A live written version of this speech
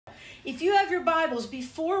If you have your Bibles,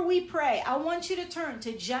 before we pray, I want you to turn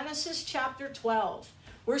to Genesis chapter 12.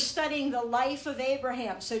 We're studying the life of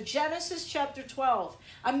Abraham. So Genesis chapter 12.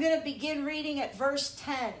 I'm going to begin reading at verse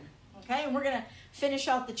 10. Okay, and we're going to finish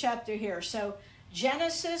out the chapter here. So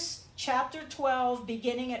Genesis chapter 12,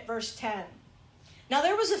 beginning at verse 10. Now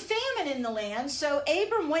there was a famine in the land, so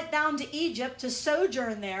Abram went down to Egypt to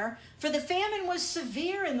sojourn there, for the famine was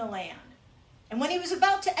severe in the land. And when he was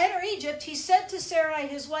about to enter Egypt, he said to Sarai,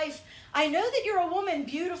 his wife, I know that you're a woman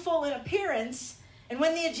beautiful in appearance, and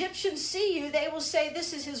when the Egyptians see you, they will say,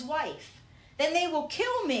 this is his wife. Then they will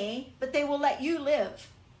kill me, but they will let you live.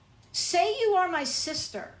 Say you are my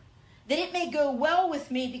sister, that it may go well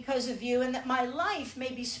with me because of you, and that my life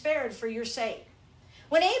may be spared for your sake.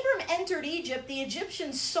 When Abram entered Egypt, the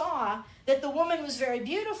Egyptians saw that the woman was very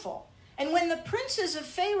beautiful. And when the princes of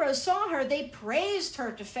Pharaoh saw her, they praised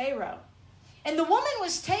her to Pharaoh. And the woman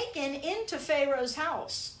was taken into Pharaoh's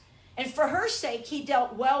house. And for her sake, he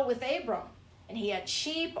dealt well with Abram. And he had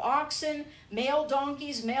sheep, oxen, male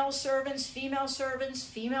donkeys, male servants, female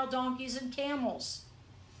donkeys, and camels.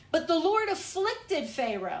 But the Lord afflicted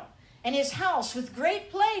Pharaoh and his house with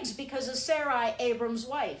great plagues because of Sarai, Abram's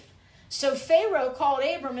wife. So Pharaoh called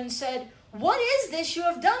Abram and said, what is this you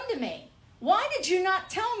have done to me? Why did you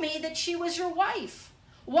not tell me that she was your wife?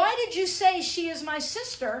 Why did you say she is my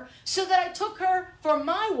sister, so that I took her for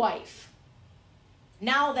my wife?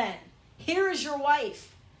 Now then, here is your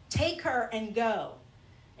wife. Take her and go.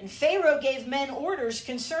 And Pharaoh gave men orders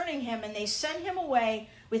concerning him, and they sent him away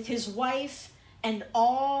with his wife and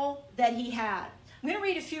all that he had. I'm going to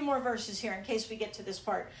read a few more verses here in case we get to this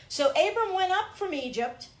part. So Abram went up from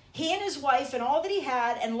Egypt, he and his wife and all that he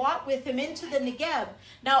had, and Lot with him into the Negeb.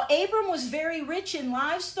 Now Abram was very rich in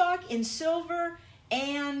livestock, in silver,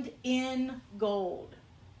 and in gold.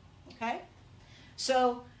 Okay?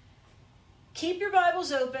 So keep your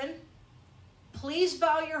Bibles open. Please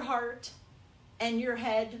bow your heart and your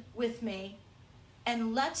head with me.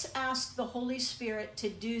 And let's ask the Holy Spirit to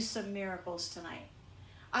do some miracles tonight.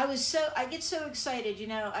 I get so excited. You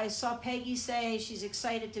know, I saw Peggy say she's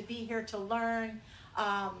excited to be here to learn.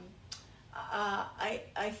 I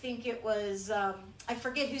think it was, I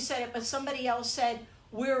forget who said it, but somebody else said,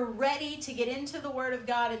 we're ready to get into the Word of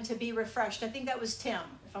God and to be refreshed. I think that was Tim,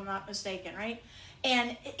 if I'm not mistaken, right?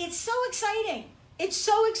 And it's so exciting. It's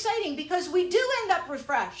so exciting because we do end up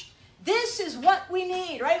refreshed. This is what we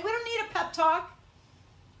need, right? We don't need a pep talk.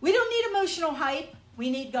 We don't need emotional hype.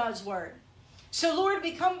 We need God's Word. So, Lord,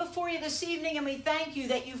 we come before you this evening and we thank you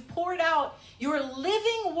that you've poured out your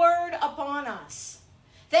living Word upon us.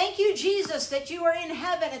 Thank you, Jesus, that you are in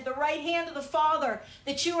heaven at the right hand of the Father,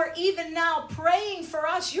 that you are even now praying for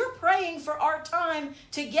us. You're praying for our time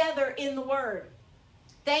together in the Word.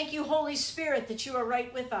 Thank you, Holy Spirit, that you are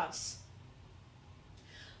right with us.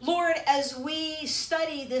 Lord, as we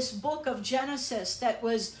study this book of Genesis that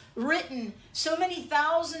was written so many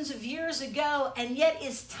thousands of years ago and yet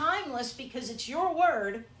is timeless because it's your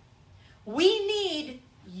Word, we need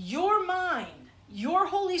your mind, your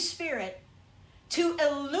Holy Spirit, to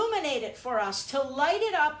illuminate it for us, to light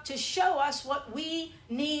it up, to show us what we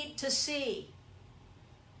need to see.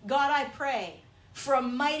 God, I pray for a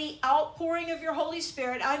mighty outpouring of your Holy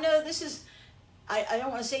Spirit. I know this is, I don't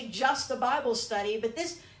want to say just a Bible study, but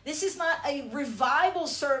this is not a revival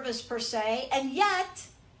service per se, and yet,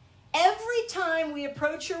 every time we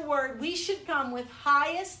approach your Word, we should come with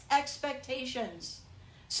highest expectations.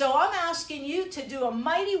 So I'm asking you to do a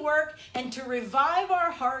mighty work and to revive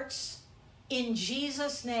our hearts in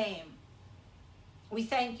Jesus' name. We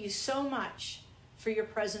thank you so much for your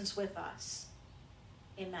presence with us.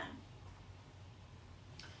 Amen.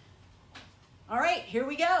 All right, here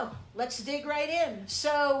we go. Let's dig right in.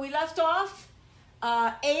 So we left off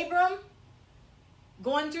Abram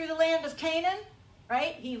going through the land of Canaan,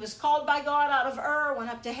 right? He was called by God out of Ur, went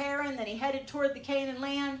up to Haran, then he headed toward the Canaan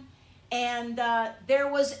land. And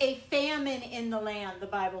there was a famine in the land, the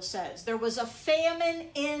Bible says. There was a famine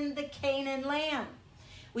in the Canaan land.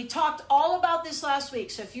 We talked all about this last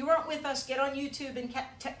week. So if you weren't with us, get on YouTube and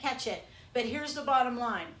catch it. But here's the bottom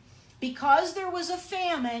line. Because there was a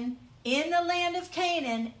famine in the land of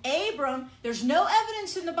Canaan, Abram, there's no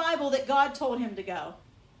evidence in the Bible that God told him to go.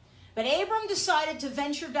 But Abram decided to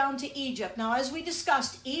venture down to Egypt. Now, as we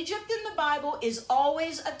discussed, Egypt in the Bible is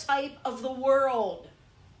always a type of the world.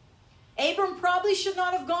 Abram probably should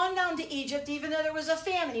not have gone down to Egypt even though there was a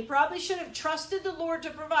famine. He probably should have trusted the Lord to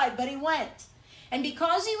provide, but he went. And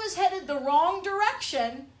because he was headed the wrong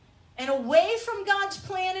direction and away from God's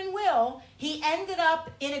plan and will, he ended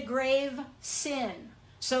up in a grave sin.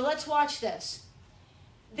 So let's watch this.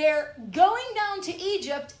 they're going down to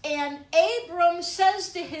Egypt, and Abram says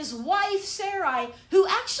to his wife Sarai, who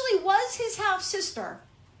actually was his half-sister.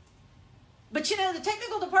 But you know, the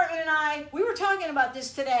technical department and I, we were talking about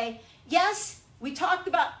this today. Yes, we talked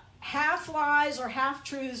about half lies or half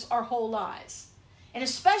truths are whole lies. And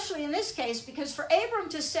especially in this case, because for Abram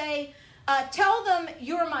to say, tell them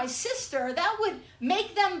you're my sister, that would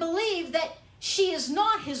make them believe that she is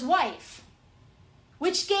not his wife,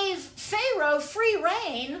 which gave Pharaoh free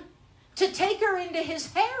rein to take her into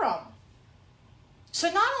his harem.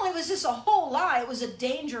 So not only was this a whole lie, it was a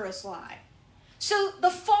dangerous lie. So the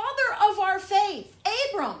father of our faith,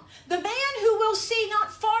 Abram, the man who we'll see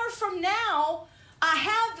not far from now,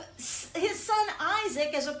 have his son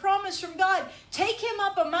Isaac as a promise from God, take him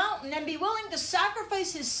up a mountain and be willing to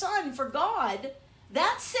sacrifice his son for God,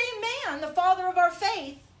 that same man, the father of our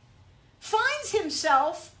faith, finds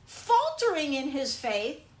himself faltering in his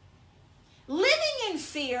faith, living in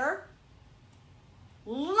fear,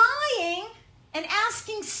 lying, and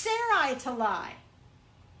asking Sarai to lie.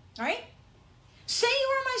 All right? Say you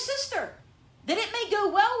are my sister, that it may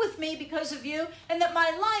go well with me because of you, and that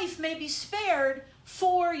my life may be spared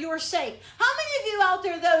for your sake. How many of you out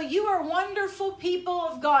there, though, you are wonderful people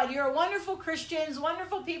of God? You're wonderful Christians,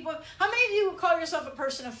 wonderful people. How many of you would call yourself a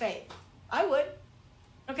person of faith? I would.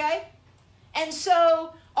 Okay? And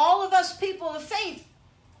so, all of us people of faith,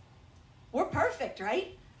 we're perfect,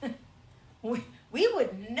 right? we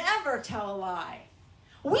would never tell a lie.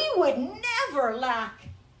 We would never lack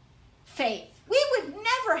faith. We would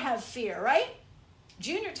never have fear, right?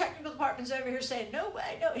 Junior technical department's over here saying, no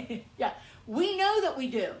way, no. Yeah, we know that we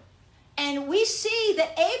do. And we see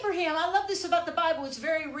that Abraham, I love this about the Bible, it's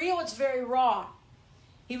very real, it's very raw.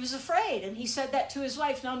 He was afraid, and he said that to his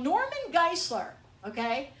wife. Now, Norman Geisler,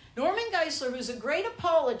 okay? Norman Geisler, who's a great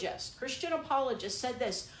apologist, Christian apologist, said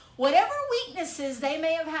this: whatever weaknesses they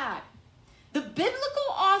may have had, the biblical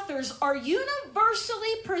authors are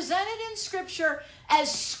universally presented in Scripture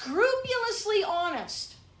as scrupulously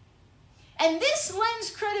honest. And this lends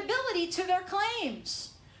credibility to their claims.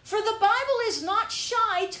 For the Bible is not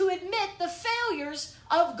shy to admit the failures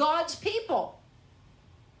of God's people.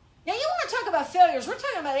 Now, you want to talk about failures. We're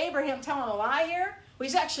talking about Abraham telling a lie here. Well,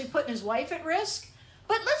 he's actually putting his wife at risk.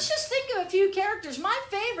 But let's just think of a few characters. My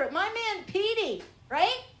favorite, my man Petey,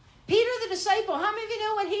 right? Peter the disciple. How many of you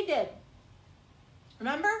know what he did?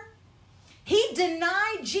 Remember? He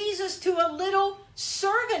denied Jesus to a little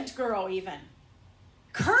servant girl even.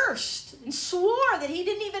 Cursed and swore that he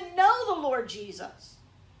didn't even know the Lord Jesus.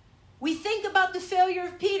 We think about the failure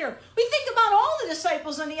of Peter. We think about all the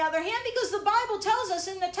disciples on the other hand, because the Bible tells us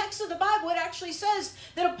in the text of the Bible, it actually says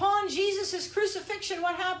that upon Jesus' crucifixion,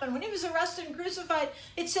 what happened? When he was arrested and crucified,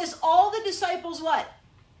 it says all the disciples what?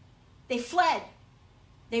 They fled.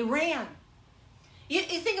 They ran. You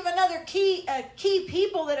think of another key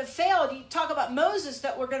people that have failed. You talk about Moses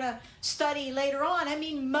that we're going to study later on. I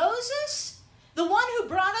mean, Moses, the one who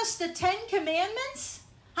brought us the 10 Commandments,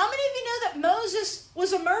 how many of you know that Moses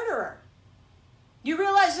was a murderer? You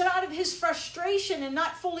realize that out of his frustration and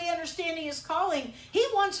not fully understanding his calling, he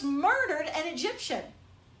once murdered an Egyptian.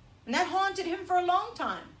 And that haunted him for a long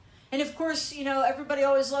time. And of course, you know, everybody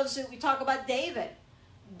always loves it. We talk about David.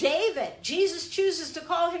 David, Jesus chooses to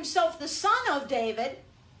call himself the son of David.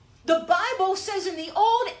 The Bible says in the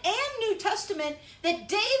Old and New Testament that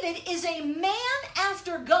David is a man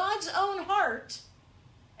after God's own heart.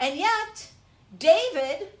 And yet,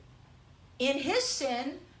 David, in his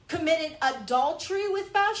sin, committed adultery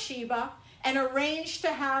with Bathsheba and arranged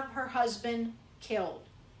to have her husband killed.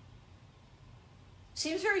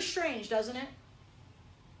 Seems very strange, doesn't it?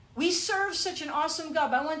 We serve such an awesome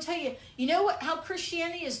God. But I want to tell you, you know what? How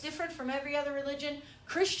Christianity is different from every other religion?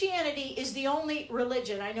 Christianity is the only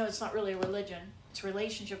religion. I know it's not really a religion. It's a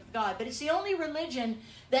relationship with God. But it's the only religion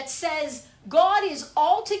that says God is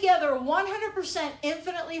altogether 100%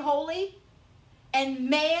 infinitely holy, and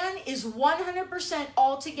man is 100%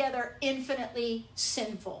 altogether infinitely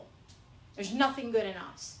sinful. There's nothing good in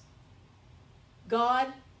us. God,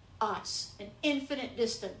 us, an infinite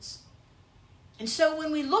distance. And so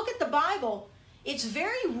when we look at the Bible, it's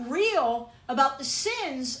very real about the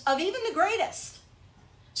sins of even the greatest.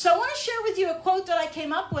 So I want to share with you a quote that I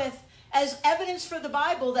came up with as evidence for the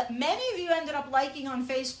Bible that many of you ended up liking on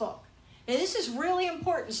Facebook. Now, this is really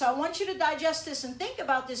important, so I want you to digest this and think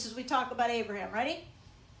about this as we talk about Abraham. Ready?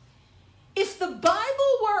 If the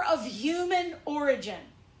Bible were of human origin,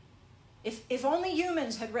 if only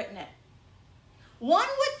humans had written it, one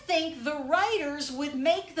would think the writers would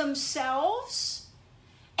make themselves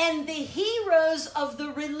and the heroes of the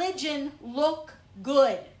religion look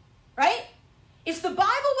good, right? If the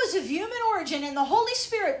Bible was of human origin and the Holy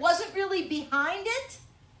Spirit wasn't really behind it,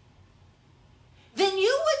 then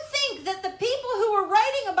you would think that the people who were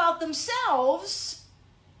writing about themselves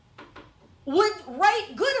would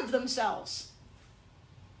write good of themselves.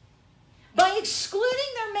 By excluding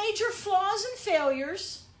their major flaws and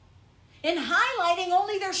failures and highlighting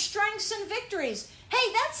only their strengths and victories.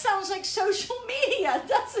 Hey, that sounds like social media,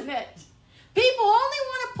 doesn't it? People only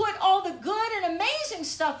want to put all the good and amazing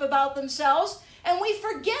stuff about themselves, and we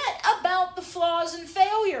forget about the flaws and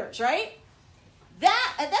failures, right?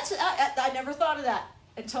 I never thought of that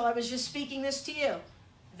until I was just speaking this to you.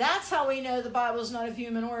 That's how we know the Bible is not of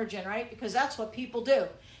human origin, right? Because that's what people do.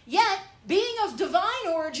 Yet, being of divine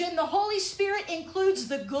origin, the Holy Spirit includes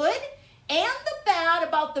the good and the bad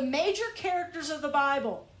about the major characters of the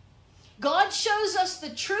Bible. God shows us the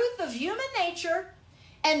truth of human nature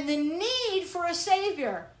and the need for a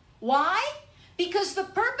Savior. Why? Because the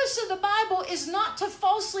purpose of the Bible is not to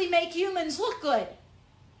falsely make humans look good,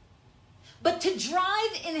 but to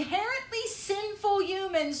drive inherently sinful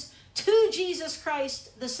humans to Jesus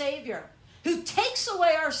Christ, the Savior, who takes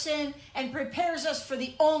away our sin and prepares us for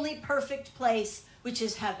the only perfect place, which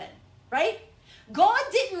is heaven, right? God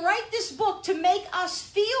didn't write this book to make us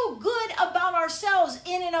feel good about ourselves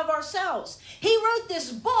in and of ourselves. He wrote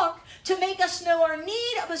this book to make us know our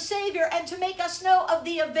need of a Savior and to make us know of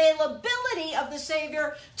the availability of the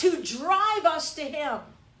Savior to drive us to Him.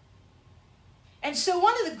 And so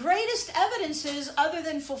one of the greatest evidences, other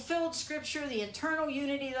than fulfilled Scripture, the eternal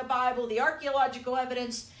unity of the Bible, the archaeological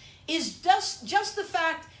evidence, is just the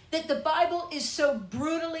fact that the Bible is so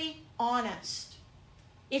brutally honest.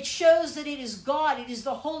 It shows that it is God, it is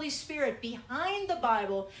the Holy Spirit behind the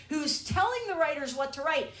Bible who is telling the writers what to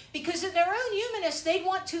write. Because in their own humanness, they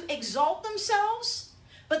want to exalt themselves,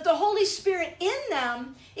 but the Holy Spirit in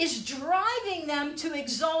them is driving them to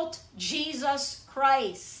exalt Jesus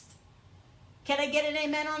Christ. Can I get an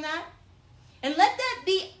amen on that? And let that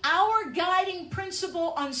be our guiding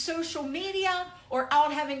principle on social media or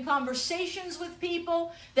out having conversations with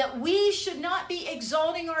people, that we should not be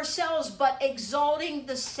exalting ourselves, but exalting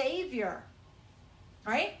the Savior.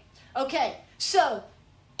 Right? Okay, so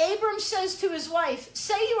Abram says to his wife,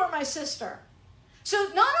 say you are my sister. So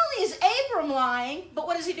not only is Abram lying, but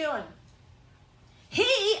what is he doing?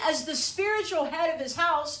 He, as the spiritual head of his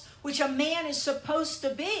house, which a man is supposed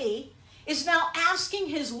to be, is now asking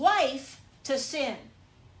his wife to sin.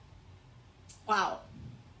 Wow.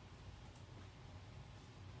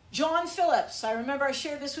 John Phillips, I remember I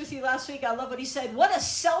shared this with you last week. I love what he said. What a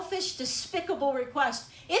selfish, despicable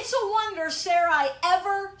request. It's a wonder Sarai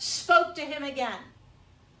ever spoke to him again.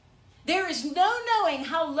 There is no knowing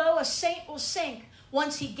how low a saint will sink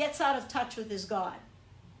once he gets out of touch with his God.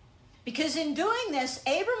 Because in doing this,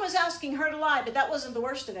 Abram was asking her to lie, but that wasn't the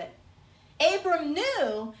worst of it. Abram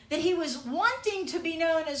knew that he was wanting to be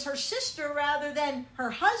known as her sister rather than her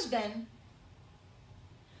husband,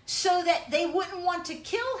 so that they wouldn't want to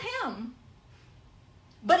kill him.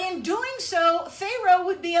 But in doing so, Pharaoh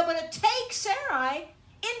would be able to take Sarai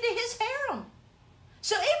into his harem.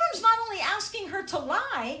 So Abram's not only asking her to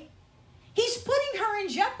lie, he's putting her in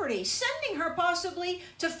jeopardy, sending her possibly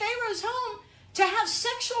to Pharaoh's home to have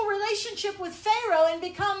sexual relationship with Pharaoh and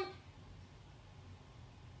become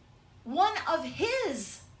one of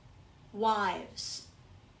his wives.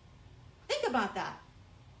 Think about that.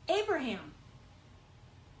 Abraham.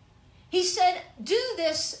 He said, do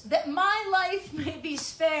this that my life may be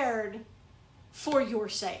spared for your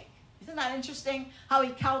sake. Isn't that interesting how he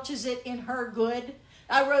couches it in her good?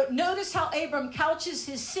 I wrote, notice how Abram couches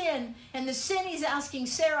his sin and the sin he's asking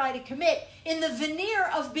Sarai to commit in the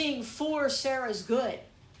veneer of being for Sarah's good.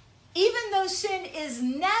 Even though sin is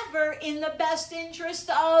never in the best interest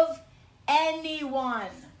of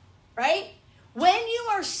anyone, right? When you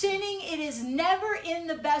are sinning, it is never in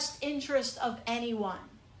the best interest of anyone.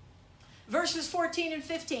 Verses 14 and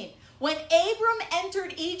 15. When Abram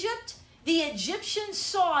entered Egypt, the Egyptians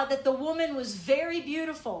saw that the woman was very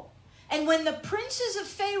beautiful. And when the princes of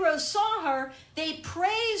Pharaoh saw her, they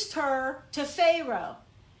praised her to Pharaoh.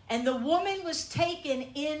 And the woman was taken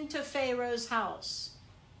into Pharaoh's house.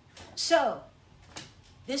 So,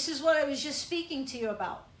 this is what I was just speaking to you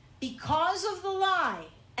about. Because of the lie,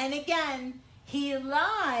 and again, he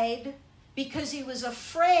lied because he was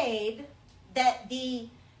afraid that the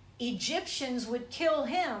Egyptians would kill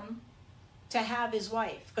him to have his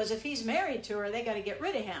wife. Because if he's married to her, they got to get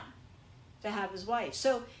rid of him to have his wife.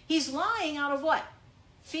 So he's lying out of what?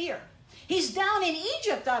 Fear. He's down in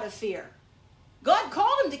Egypt out of fear. God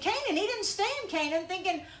called him to Canaan. He didn't stay in Canaan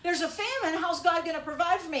thinking, there's a famine. How's God going to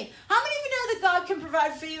provide for me? How many of you know that God can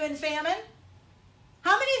provide for you in famine?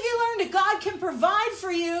 How many of you learned that God can provide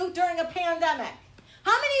for you during a pandemic?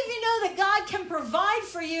 How many of you know that God can provide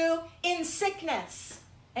for you in sickness?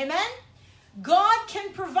 Amen? God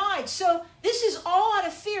can provide. So this is all out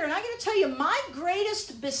of fear. And I'm going to tell you, my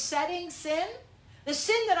greatest besetting sin, the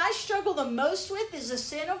sin that I struggle the most with, is the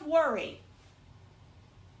sin of worry.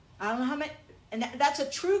 I don't know how many, and that's a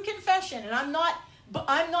true confession. And I'm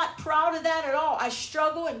not proud of that at all. I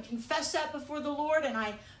struggle and confess that before the Lord, and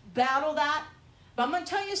I battle that. But I'm going to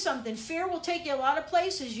tell you something. Fear will take you a lot of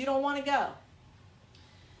places you don't want to go.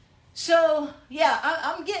 So, yeah,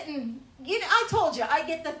 I'm getting, I told you, I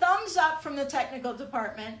get the thumbs up from the technical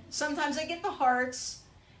department. Sometimes I get the hearts.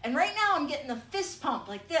 And right now I'm getting the fist pump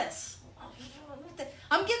like this.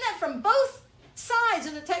 I'm getting that from both sides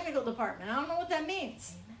of the technical department. I don't know what that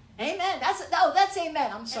means. Amen. That's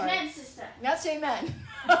amen. I'm sorry. Amen, sister. That's amen.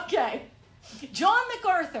 Okay. John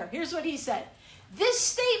MacArthur, here's what he said. This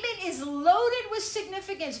statement is loaded with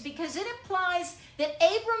significance because it implies that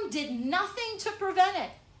Abram did nothing to prevent it.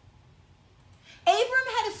 Abram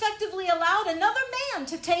had effectively allowed another man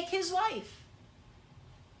to take his wife.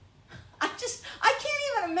 I can't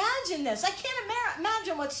even imagine this. I can't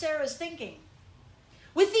imagine what Sarah's thinking.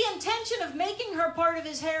 With the intention of making her part of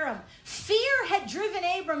his harem, fear had driven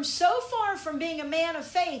Abram so far from being a man of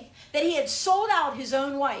faith that he had sold out his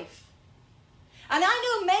own wife. And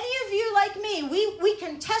I know many of you, like me, we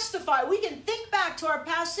can testify, we can think back to our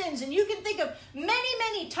past sins, and you can think of many,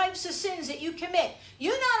 many types of sins that you commit. You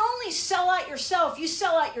not only sell out yourself, you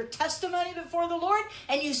sell out your testimony before the Lord,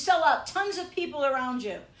 and you sell out tons of people around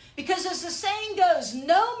you. Because as the saying goes,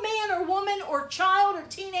 no man or woman or child or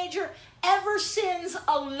teenager ever sins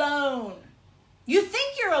alone. You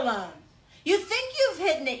think you're alone. You think you've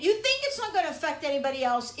hidden it. You think it's not going to affect anybody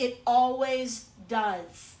else. It always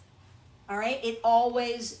does. All right? It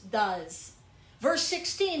always does. Verse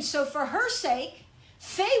 16, so for her sake,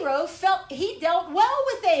 Pharaoh felt he dealt well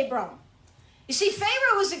with Abram. You see,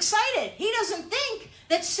 Pharaoh was excited. He doesn't think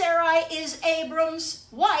that Sarai is Abram's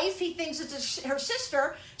wife. He thinks it's her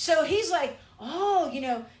sister. So he's like, oh,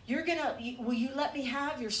 will you let me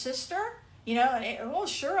have your sister? Oh,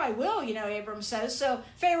 sure I will, Abram says. So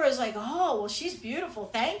Pharaoh's like, oh, well, she's beautiful.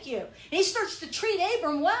 Thank you. And he starts to treat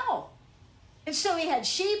Abram well. And so he had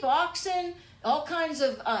sheep, oxen, all kinds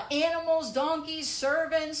of animals, donkeys,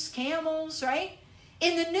 servants, camels, right?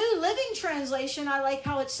 In the New Living Translation, I like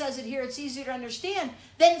how it says it here. It's easier to understand.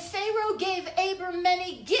 Then Pharaoh gave Abram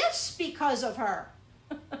many gifts because of her.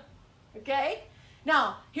 Okay?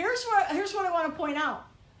 Now, here's what I want to point out.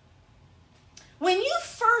 When you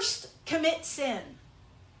first commit sin,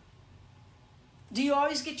 do you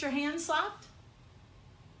always get your hand slapped?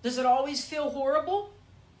 Does it always feel horrible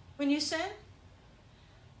when you sin?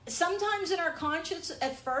 Sometimes in our conscience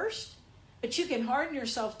at first, but you can harden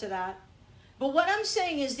yourself to that. But what I'm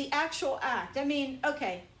saying is the actual act. I mean,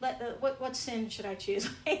 okay, what sin should I choose?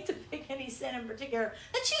 I hate to pick any sin in particular.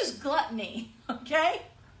 Let's choose gluttony, okay?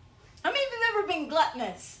 How many of you have ever been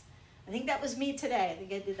gluttonous? I think that was me today. I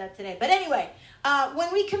think I did that today. But anyway,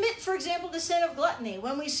 when we commit, for example, the sin of gluttony,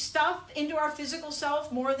 when we stuff into our physical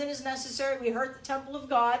self more than is necessary, we hurt the temple of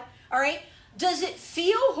God, all right? Does it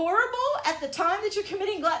feel horrible at the time that you're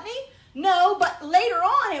committing gluttony? No, but later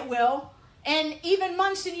on it will. And even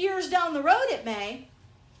months and years down the road it may.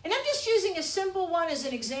 And I'm just using a simple one as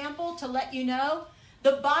an example to let you know.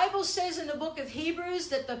 The Bible says in the book of Hebrews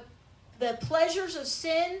that the pleasures of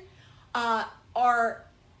sin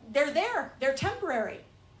they're there. They're temporary.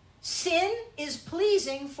 Sin is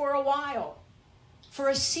pleasing for a while, for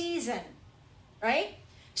a season, right?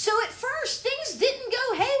 So at first, things didn't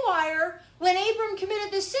go haywire when Abram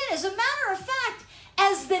committed this sin. As a matter of fact,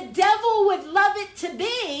 as the devil would love it to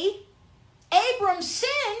be, Abram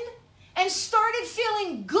sinned and started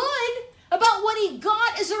feeling good about what he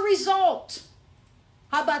got as a result.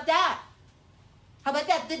 How about that? How about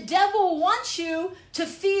that? The devil wants you to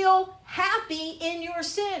feel happy in your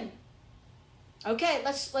sin. Okay,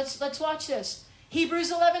 let's watch this.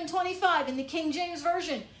 Hebrews 11:25 in the King James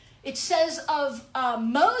Version. It says of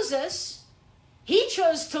Moses, he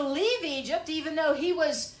chose to leave Egypt even though he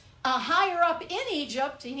was higher up in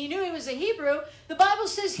Egypt and he knew he was a Hebrew. The Bible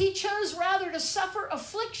says he chose rather to suffer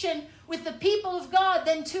affliction with the people of God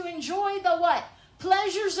than to enjoy the what?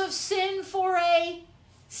 Pleasures of sin for a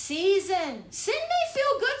season. Sin may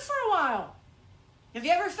feel good for a while. Have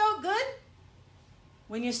you ever felt good?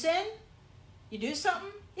 When you sin, you do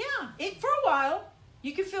something? Yeah, for a while,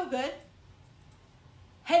 you can feel good.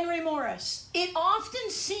 Henry Morris, it often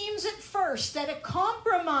seems at first that a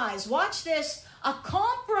compromise, watch this, a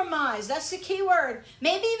compromise, that's the key word,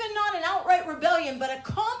 maybe even not an outright rebellion, but a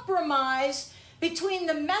compromise between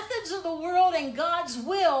the methods of the world and God's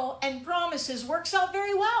will and promises works out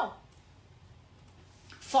very well.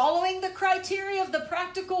 Following the criteria of the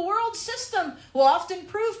practical world system will often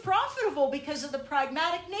prove profitable because of the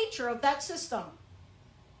pragmatic nature of that system.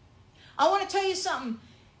 I want to tell you something.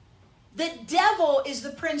 The devil is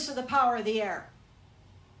the prince of the power of the air.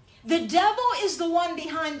 The devil is the one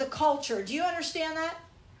behind the culture. Do you understand that?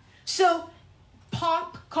 So,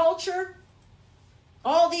 pop culture,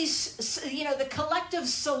 all these, the collective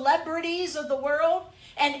celebrities of the world,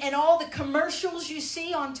 and all the commercials you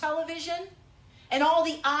see on television, and all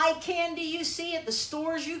the eye candy you see at the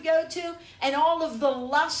stores you go to, and all of the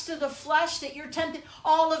lust of the flesh that you're tempted,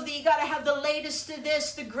 you got to have the latest of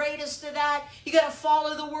this, the greatest of that. You got to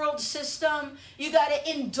follow the world system. You got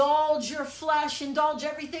to indulge your flesh, indulge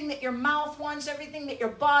everything that your mouth wants, everything that your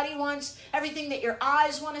body wants, everything that your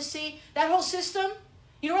eyes want to see. That whole system,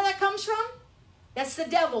 you know where that comes from? That's the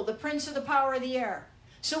devil, the prince of the power of the air.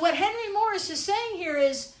 So what Henry Morris is saying here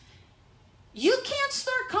is, you can't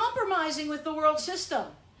start compromising with the world system.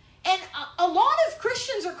 And a lot of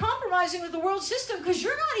Christians are compromising with the world system because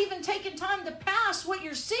you're not even taking time to pass what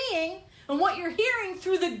you're seeing and what you're hearing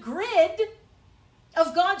through the grid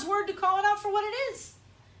of God's word to call it out for what it is.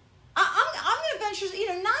 I'm going to venture,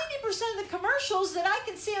 90% of the commercials that I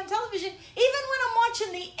can see on television, even when I'm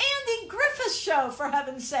watching the Andy Griffith show, for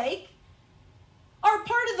heaven's sake, are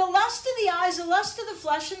part of the lust of the eyes, the lust of the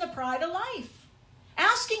flesh, and the pride of life.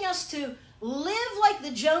 Asking us to live like the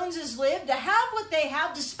Joneses live, to have what they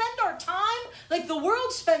have, to spend our time like the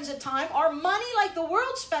world spends its time, our money like the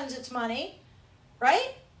world spends its money,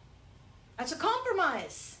 right? That's a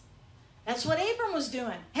compromise. That's what Abram was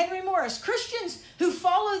doing. Henry Morris, Christians who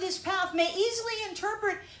follow this path may easily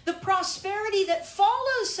interpret the prosperity that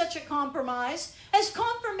follows such a compromise as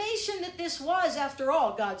confirmation that this was, after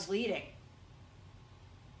all, God's leading.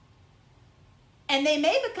 And they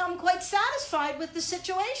may become quite satisfied with the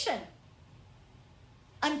situation.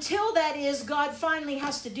 Until, that is, God finally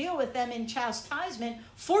has to deal with them in chastisement,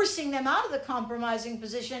 forcing them out of the compromising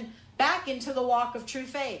position back into the walk of true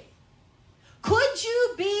faith. Could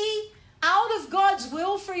you be out of God's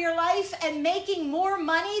will for your life and making more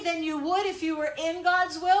money than you would if you were in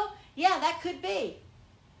God's will? Yeah, that could be.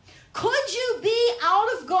 Could you be out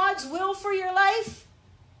of God's will for your life,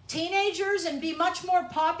 teenagers, and be much more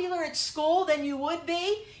popular at school than you would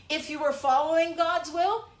be if you were following God's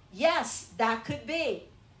will? Yes, that could be.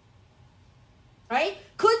 Right?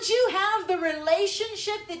 Could you have the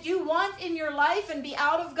relationship that you want in your life and be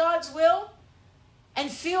out of God's will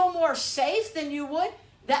and feel more safe than you would?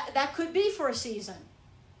 That could be for a season.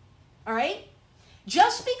 All right?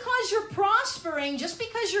 Just because you're prospering, just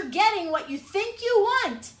because you're getting what you think you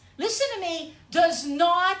want, listen to me, does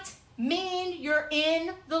not mean you're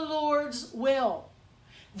in the Lord's will.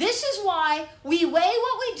 This is why we weigh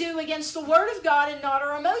what we do against the Word of God and not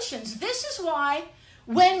our emotions. This is why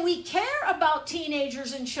when we care about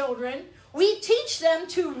teenagers and children, we teach them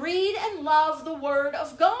to read and love the Word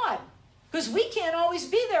of God. Because we can't always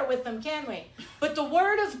be there with them, can we? But the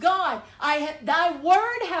Word of God, thy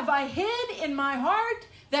word have I hid in my heart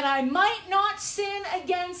that I might not sin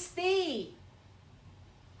against thee.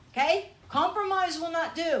 Okay? Compromise will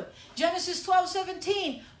not do. Genesis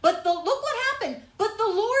 12:17. Look what happened. But the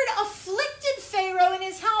Lord afflicted Pharaoh and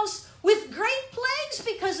his house with great plagues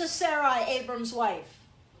because of Sarai, Abram's wife.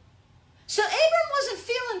 So Abram wasn't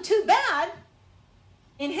feeling too bad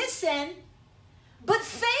in his sin, but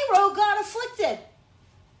Pharaoh got afflicted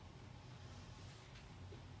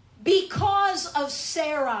because of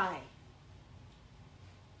Sarai.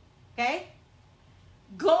 Okay?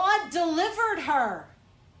 God delivered her.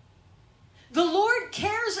 The Lord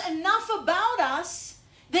cares enough about us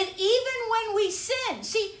that even when we sin,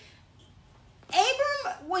 see,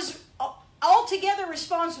 Abram was altogether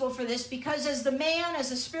responsible for this because as the man,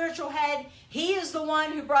 as a spiritual head, he is the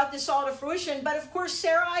one who brought this all to fruition. But of course,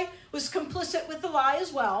 Sarai was complicit with the lie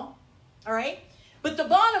as well. All right? But the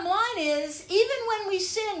bottom line is, even when we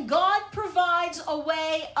sin, God provides a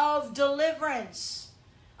way of deliverance.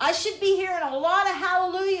 I should be hearing a lot of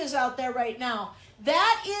hallelujahs out there right now.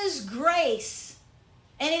 That is grace.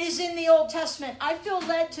 And it is in the Old Testament. I feel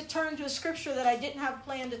led to turn to a scripture that I didn't have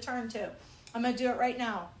planned to turn to. I'm going to do it right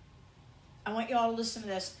now. I want you all to listen to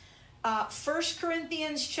this. 1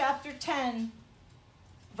 Corinthians chapter 10,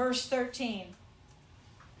 verse 13.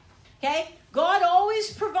 Okay? God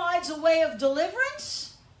always provides a way of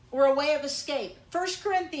deliverance or a way of escape. 1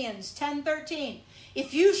 Corinthians 10:13.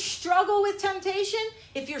 If you struggle with temptation,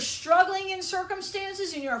 if you're struggling in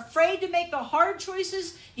circumstances and you're afraid to make the hard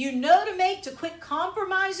choices you know to make to quit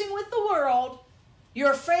compromising with the world,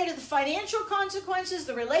 You're afraid of the financial consequences,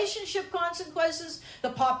 the relationship consequences, the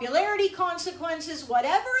popularity consequences,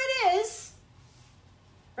 whatever it is.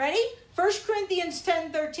 Ready? 1 Corinthians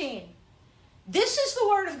 10:13. This is the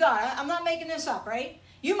word of God. I'm not making this up, right?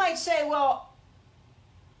 You might say, well,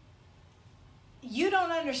 you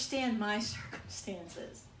don't understand my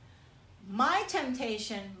circumstances. My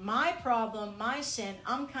temptation, my problem, my sin,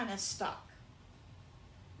 I'm kind of stuck.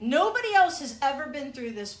 Nobody else has ever been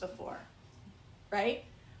through this before, right?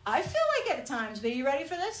 I feel like it at times, but are you ready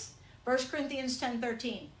for this? 1 Corinthians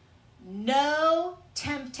 10:13. No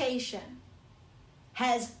temptation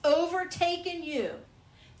has overtaken you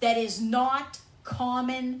that is not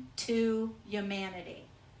common to humanity.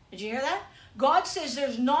 Did you hear that? God says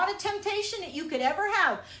there's not a temptation that you could ever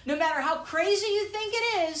have, no matter how crazy you think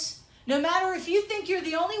it is, no matter if you think you're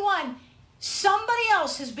the only one, somebody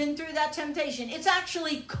else has been through that temptation. It's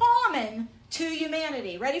actually common to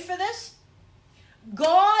humanity. Ready for this?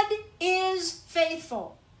 God is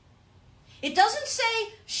faithful. It doesn't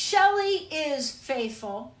say Shelley is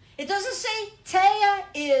faithful. It doesn't say Taya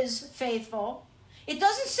is faithful. It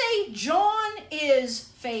doesn't say John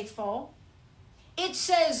is faithful. It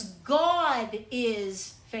says God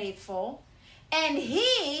is faithful, and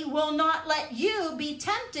he will not let you be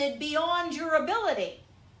tempted beyond your ability.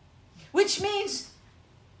 Which means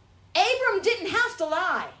Abram didn't have to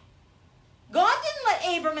lie. God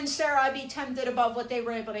didn't let Abram and Sarai be tempted above what they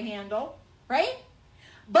were able to handle, right?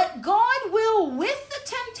 But God will, with the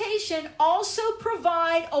temptation, also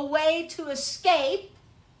provide a way to escape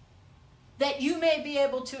that you may be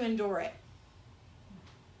able to endure it.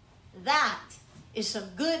 That is some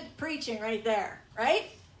good preaching right there, right?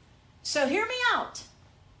 So hear me out.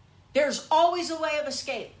 There's always a way of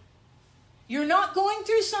escape. You're not going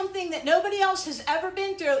through something that nobody else has ever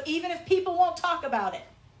been through, even if people won't talk about it.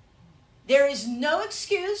 There is no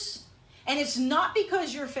excuse, and it's not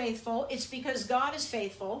because you're faithful. It's because God is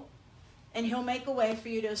faithful, and he'll make a way for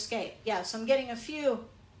you to escape. Yes, I'm getting a few,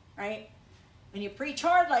 right? When you preach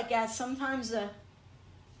hard like that, sometimes the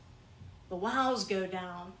wows go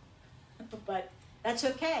down. But that's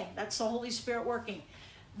okay. That's the Holy Spirit working.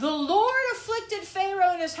 The Lord afflicted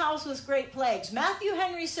Pharaoh and his house with great plagues. Matthew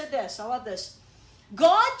Henry said this. I love this.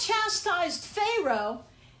 God chastised Pharaoh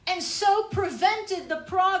and so prevented the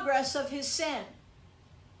progress of his sin.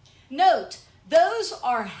 Note, those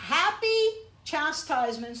are happy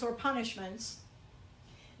chastisements or punishments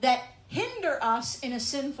that hinder us in a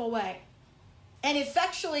sinful way and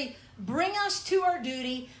effectually bring us to our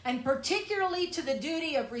duty, and particularly to the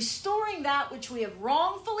duty of restoring that which we have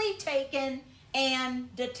wrongfully taken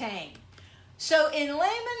and detained. So in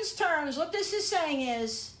layman's terms, what this is saying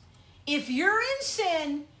is, if you're in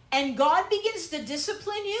sin and God begins to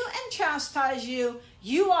discipline you and chastise you,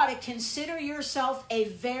 you ought to consider yourself a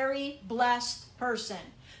very blessed person,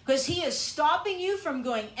 because he is stopping you from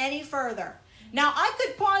going any further. Now, I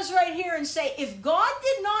could pause right here and say, if God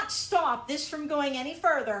did not stop this from going any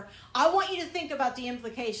further, I want you to think about the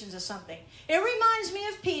implications of something. It reminds me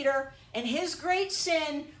of Peter and his great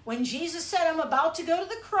sin when Jesus said, I'm about to go to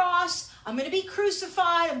the cross, I'm going to be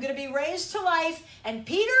crucified, I'm going to be raised to life. And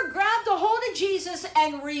Peter grabbed a hold of Jesus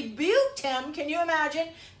and rebuked him, can you imagine,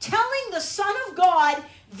 telling the Son of God,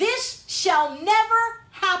 this shall never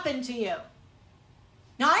happen to you.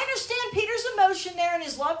 Now, I understand Peter's emotion there and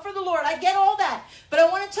his love for the Lord. I get all that. But I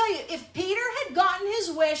want to tell you, if Peter had gotten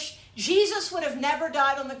his wish, Jesus would have never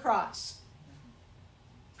died on the cross.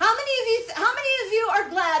 How many of you are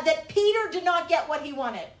glad that Peter did not get what he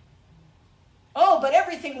wanted? Oh, but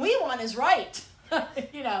everything we want is right.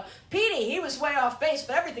 You know, Petey, he was way off base,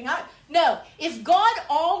 but everything No, if God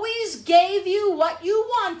always gave you what you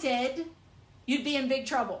wanted, you'd be in big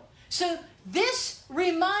trouble. So this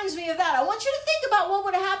reminds me of that. I want you to think about what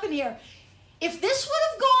would have happened here. If this would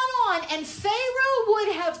have gone on and Pharaoh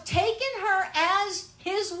would have taken her as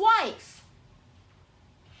his wife,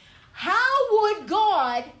 how would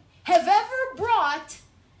God have ever brought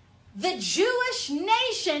the Jewish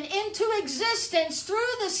nation into existence through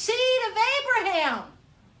the seed of Abraham?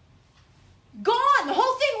 Gone. The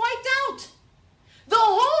whole thing wiped out. The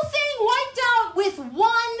whole thing wiped out with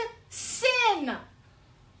one sin.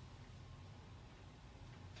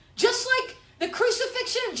 Just like the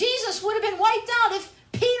crucifixion of Jesus would have been wiped out if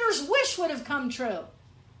Peter's wish would have come true.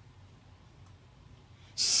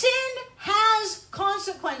 Sin has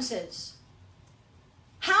consequences.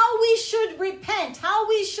 How we should repent, how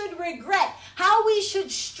we should regret, how we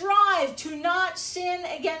should strive to not sin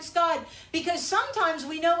against God. Because sometimes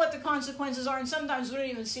we know what the consequences are and sometimes we don't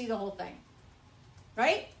even see the whole thing.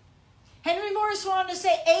 Right? Henry Morris wanted to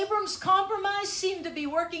say Abram's compromise seemed to be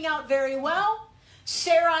working out very well.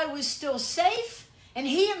 Sarai was still safe. And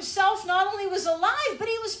he himself not only was alive, but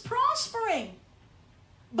he was prospering.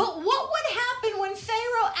 But what would happen when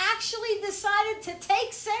Pharaoh actually decided to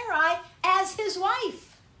take Sarai as his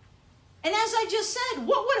wife? And as I just said,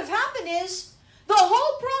 what would have happened is the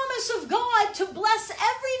whole promise of God to bless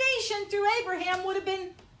every nation through Abraham would have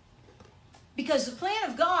been, because the plan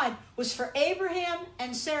of God was for Abraham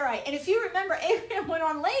and Sarai. And if you remember, Abraham went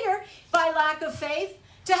on later, by lack of faith,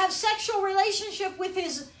 to have sexual relationship with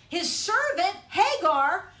his servant,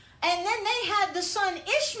 Hagar, and then they had the son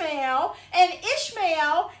Ishmael, and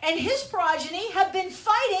Ishmael and his progeny have been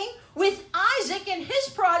fighting with Isaac and his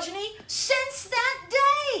progeny since that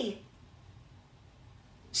day.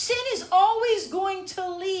 Sin is always going to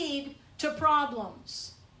lead to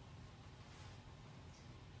problems.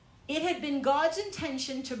 It had been God's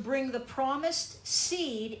intention to bring the promised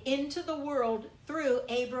seed into the world through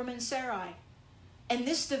Abram and Sarai. And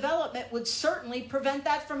this development would certainly prevent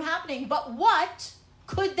that from happening. But what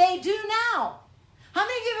could they do now? How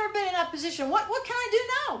many of you have ever been in that position? What can I do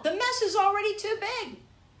now? The mess is already too big.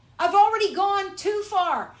 I've already gone too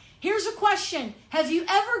far. Here's a question. Have you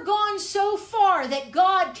ever gone so far that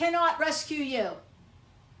God cannot rescue you?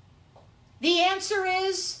 The answer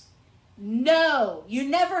is no. You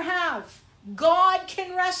never have. God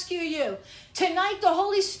can rescue you. Tonight, the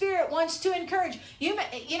Holy Spirit wants to encourage. You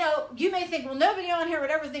may think, well, nobody on here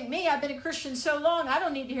would ever think me. I've been a Christian so long, I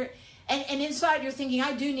don't need to hear it. And inside you're thinking,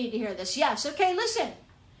 I do need to hear this. Yes, okay, listen.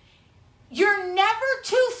 You're never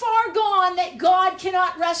too far gone that God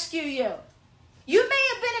cannot rescue you. You may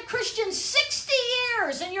have been a Christian 60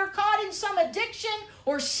 years and you're caught in some addiction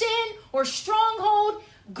or sin or stronghold.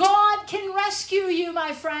 God can rescue you,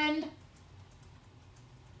 my friend.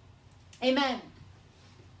 Amen.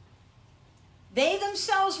 They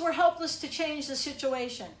themselves were helpless to change the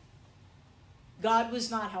situation. God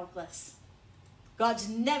was not helpless. God's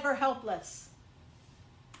never helpless.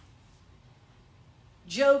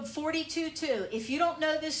 Job 42:2. If you don't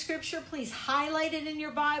know this scripture, please highlight it in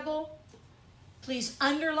your Bible. Please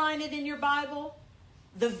underline it in your Bible.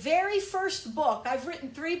 The very first book, I've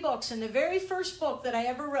written 3 books, and the very first book that I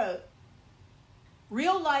ever wrote,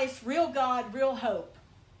 Real Life, Real God, Real Hope.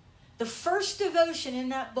 The first devotion in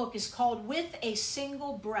that book is called With a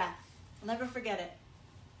Single Breath. I'll never forget it.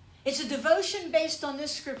 It's a devotion based on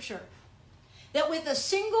this scripture. That with a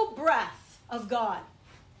single breath of God,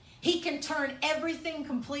 he can turn everything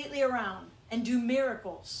completely around and do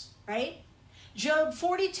miracles, right? Job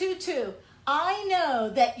 42:2. I know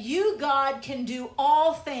that you, God, can do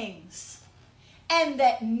all things, and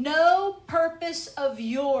that no purpose of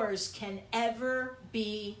yours can ever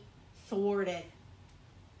be thwarted.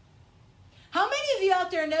 How many of you out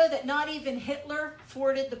there know that not even Hitler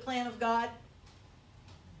thwarted the plan of God?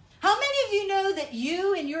 How many of you know that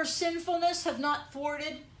you in your sinfulness have not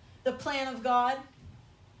thwarted the plan of God?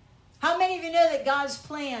 How many of you know that God's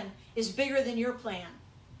plan is bigger than your plan?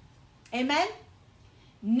 Amen?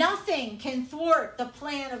 Nothing can thwart the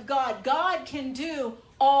plan of God. God can do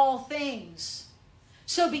all things.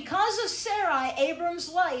 So because of Sarai, Abram's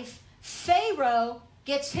life, Pharaoh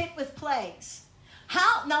gets hit with plagues.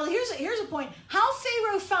 Now here's a point. How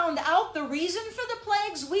Pharaoh found out the reason for the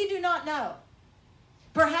plagues, we do not know.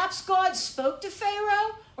 Perhaps God spoke to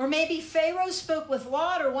Pharaoh, or maybe Pharaoh spoke with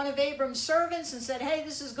Lot or one of Abram's servants and said, hey,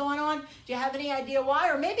 this is going on. Do you have any idea why?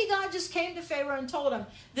 Or maybe God just came to Pharaoh and told him.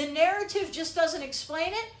 The narrative just doesn't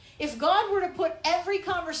explain it. If God were to put every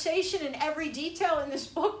conversation and every detail in this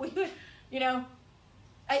book, we would,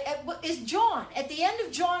 is John. At the end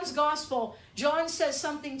of John's gospel, John says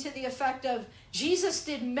something to the effect of, Jesus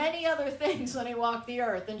did many other things when he walked the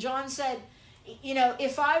earth. And John said,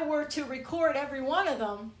 if I were to record every one of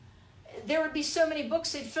them, there would be so many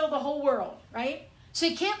books they'd fill the whole world, right? So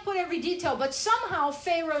you can't put every detail, but somehow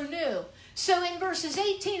Pharaoh knew. So in verses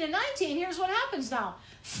 18 and 19, here's what happens now.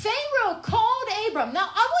 Pharaoh called Abram. Now,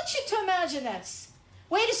 I want you to imagine this.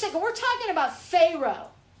 Wait a second. We're talking about Pharaoh,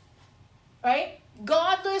 right?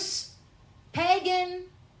 Godless, pagan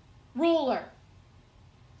ruler.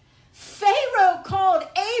 Pharaoh called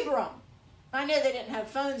Abram. I know they didn't have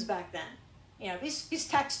phones back then. He's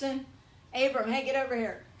texting Abram, hey, get over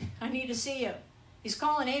here. I need to see you. He's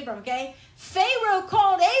calling Abram, okay? Pharaoh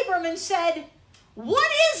called Abram and said, what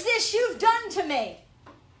is this you've done to me?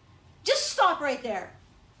 Just stop right there.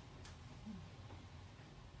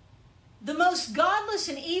 The most godless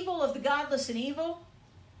and evil of the godless and evil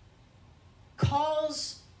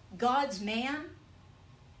calls God's man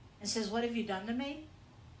and says, what have you done to me?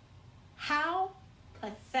 How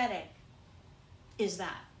pathetic is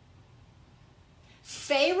that?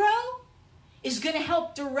 Pharaoh is going to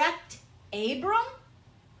help direct Abram?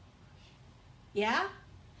 Yeah?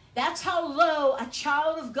 That's how low a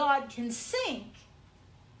child of God can sink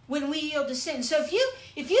when we yield to sin. So if you've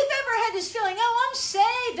ever had this feeling, oh, I'm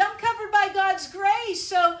saved, I'm covered by God's grace,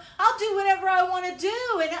 so I'll do whatever I want to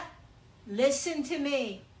do. And listen to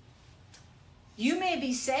me. You may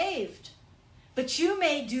be saved, but you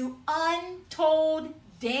may do untold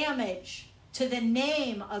damage to the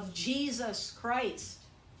name of Jesus Christ.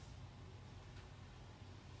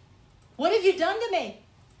 What have you done to me?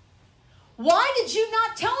 Why did you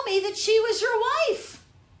not tell me that she was your wife?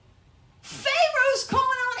 Pharaoh's calling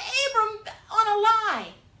on Abram on a lie.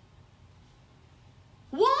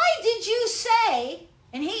 Why did you say,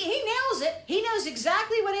 and he nails it, he knows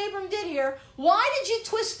exactly what Abram did here. Why did you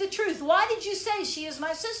twist the truth? Why did you say she is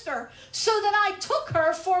my sister? So that I took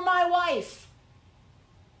her for my wife.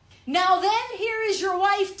 Now then, here is your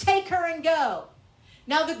wife, take her and go.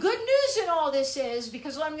 Now the good news in all this is,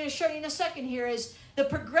 because what I'm going to show you in a second here is the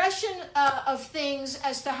progression of things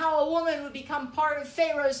as to how a woman would become part of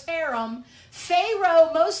Pharaoh's harem.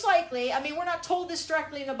 Pharaoh, most likely, I mean, we're not told this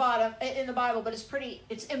directly in the Bible, but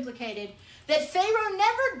it's implicated, that Pharaoh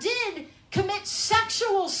never did commit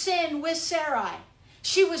sexual sin with Sarai.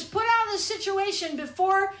 She was put out of the situation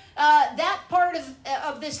before that part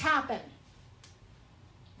of this happened.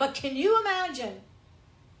 But can you imagine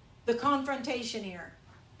the confrontation here?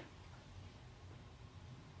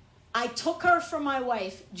 I took her for my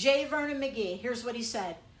wife. J. Vernon McGee, here's what he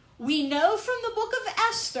said. We know from the book of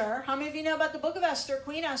Esther, how many of you know about the book of Esther,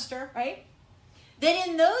 Queen Esther, right? That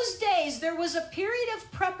in those days there was a period of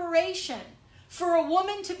preparation for a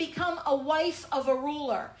woman to become a wife of a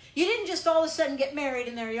ruler. You didn't just all of a sudden get married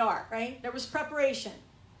and there you are, right? There was preparation.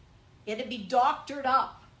 You had to be doctored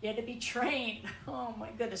up. You had to be trained. Oh my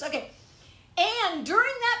goodness. Okay. And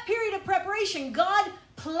during that period of preparation, God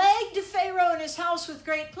plagued Pharaoh and his house with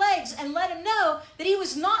great plagues and let him know that he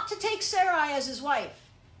was not to take Sarai as his wife.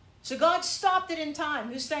 So God stopped it in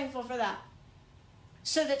time. Who's thankful for that?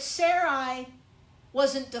 So that Sarai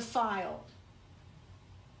wasn't defiled.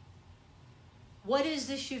 What is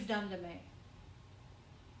this you've done to me?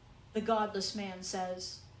 The godless man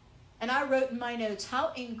says. And I wrote in my notes,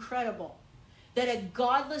 how incredible that a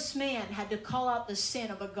godless man had to call out the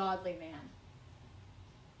sin of a godly man.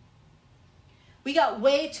 We got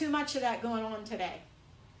way too much of that going on today.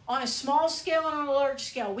 On a small scale and on a large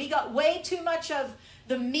scale. We got way too much of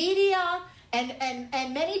the media and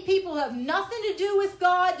many people who have nothing to do with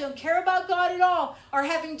God, don't care about God at all, are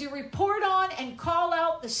having to report on and call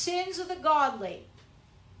out the sins of the godly.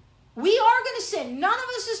 We are going to sin. None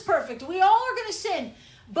of us is perfect. We all are going to sin.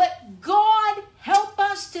 But God help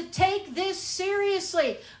us to take this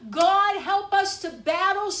seriously. God help us to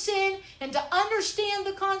battle sin and to understand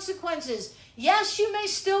the consequences. Yes, you may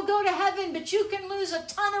still go to heaven, but you can lose a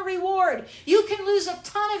ton of reward. You can lose a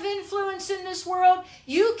ton of influence in this world.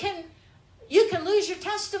 You can lose your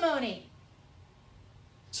testimony.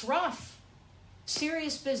 It's rough.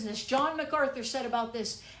 Serious business. John MacArthur said about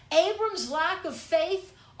this, Abram's lack of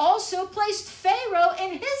faith also placed Pharaoh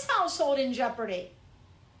and his household in jeopardy.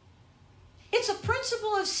 It's a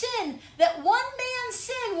principle of sin that one man's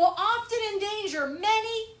sin will often endanger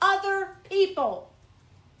many other people.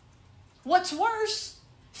 What's worse,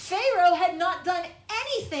 Pharaoh had not done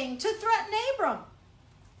anything to threaten Abram.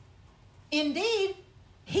 Indeed,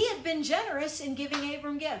 he had been generous in giving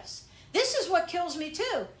Abram gifts. This is what kills me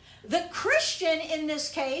too. The Christian in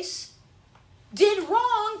this case did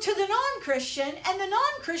wrong to the non-Christian, and the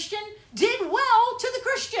non-Christian did well to the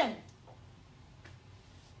Christian.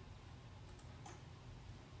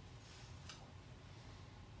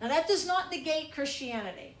 Now that does not negate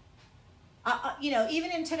Christianity.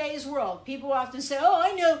 Even in today's world, people often say, oh,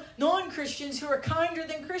 I know non-Christians who are kinder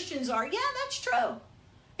than Christians are. Yeah, that's true.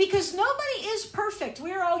 Because nobody is perfect.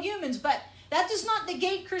 We are all humans. But that does not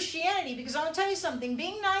negate Christianity. Because I'll tell you something.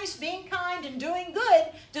 Being nice, being kind, and doing good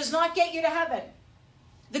does not get you to heaven.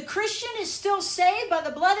 The Christian is still saved by the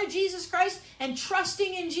blood of Jesus Christ and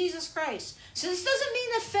trusting in Jesus Christ. So this doesn't mean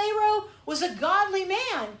that Pharaoh was a godly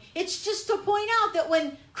man. It's just to point out that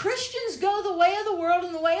when Christians go the way of the world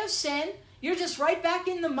and the way of sin, you're just right back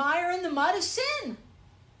in the mire and the mud of sin.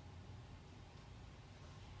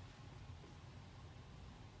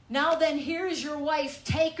 Now then, here's your wife.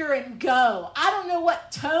 Take her and go. I don't know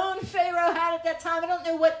what tone Pharaoh had at that time. I don't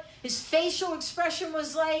know what his facial expression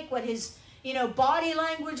was like, what his body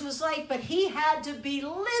language was like, but he had to be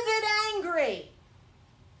livid angry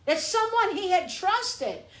that someone he had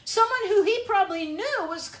trusted, someone who he probably knew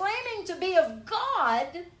was claiming to be of God,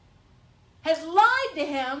 has lied to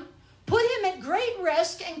him, put him at great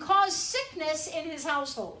risk, and caused sickness in his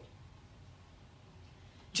household.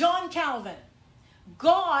 John Calvin,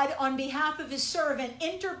 God, on behalf of his servant,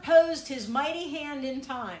 interposed his mighty hand in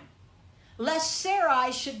time, lest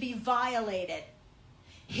Sarai should be violated.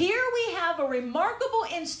 Here we have a remarkable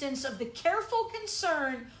instance of the careful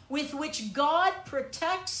concern with which God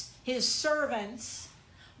protects his servants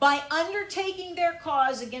by undertaking their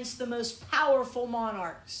cause against the most powerful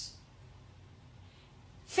monarchs.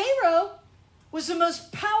 Pharaoh was the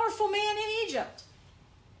most powerful man in Egypt,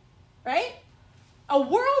 right? A world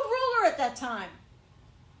ruler at that time.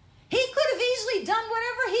 He could have easily done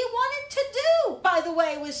whatever he wanted to do, by the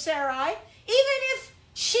way, with Sarai, even if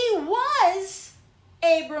she was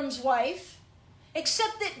Abram's wife,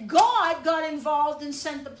 except that God got involved and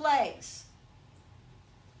sent the plagues.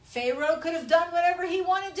 Pharaoh could have done whatever he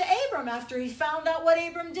wanted to Abram after he found out what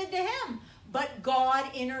Abram did to him, but God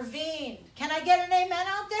intervened. Can I get an amen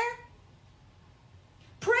out there?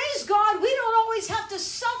 Praise God, we don't always have to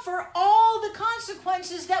suffer all the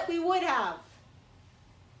consequences that we would have.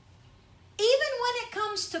 Even when it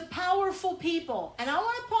comes to powerful people, and I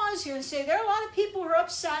want to pause here and say there are a lot of people who are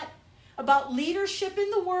upset about leadership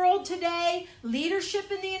in the world today,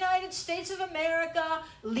 leadership in the United States of America,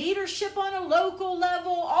 leadership on a local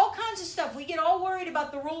level, all kinds of stuff. We get all worried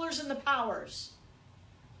about the rulers and the powers.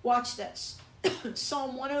 Watch this.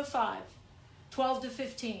 Psalm 105, 12 to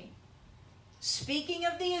 15. Speaking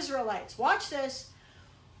of the Israelites, watch this,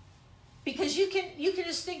 because you can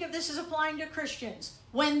just think of this as applying to Christians.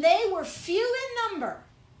 When they were few in number,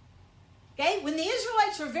 okay, when the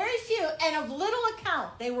Israelites were very few and of little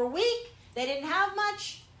account, they were weak, they didn't have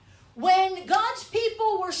much. When God's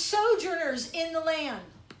people were sojourners in the land,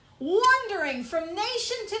 wandering from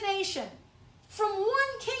nation to nation, from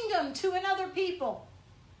one kingdom to another people,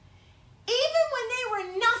 even when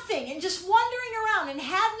they were nothing and just wandering around and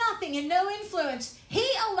had nothing and no influence, he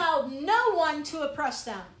allowed no one to oppress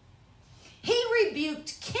them. He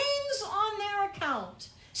rebuked kings on their account,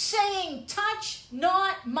 saying, touch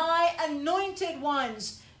not my anointed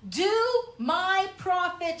ones. Do my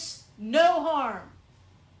prophets no harm.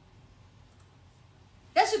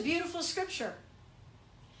 That's a beautiful scripture.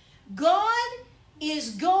 God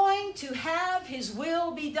is going to have his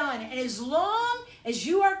will be done. And as long as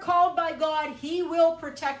you are called by God, he will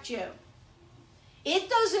protect you. It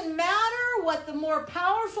doesn't matter what the more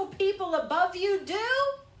powerful people above you do.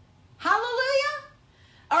 Hallelujah.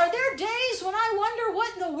 Are there days when I wonder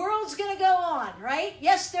what in the world's going to go on, right?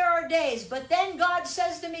 Yes, there are days. But then God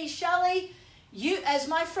says to me, Shelley, you, as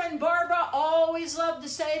my friend Barbara always loved to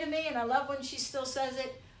say to me, and I love when she still says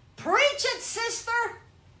it, preach it, sister.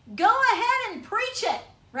 Go ahead and preach it,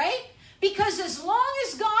 right? Because as long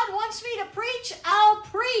as God wants me to preach, I'll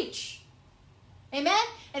preach. Amen?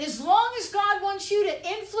 And as long as God wants you to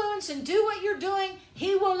influence and do what you're doing,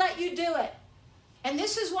 he will let you do it. And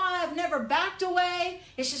this is why I've never backed away.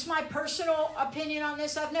 It's just my personal opinion on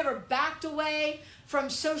this. I've never backed away from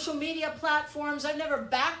social media platforms. I've never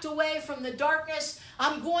backed away from the darkness.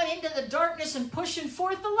 I'm going into the darkness and pushing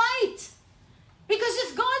forth the light. Because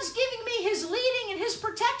if God's giving me his leading and his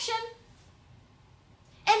protection,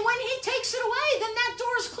 and when he takes it away, then that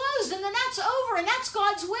door's closed, and then that's over, and that's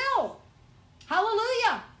God's will.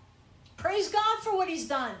 Hallelujah. Praise God for what he's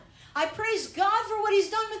done. I praise God for what he's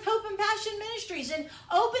done with Hope and Passion Ministries and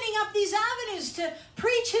opening up these avenues to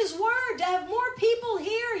preach his word, to have more people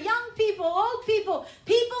here, young people, old people,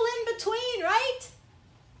 people in between, right?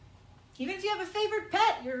 Even if you have a favorite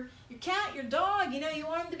pet, your cat, your dog, you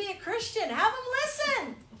want them to be a Christian, have them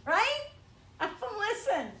listen, right? Have them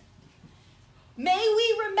listen. May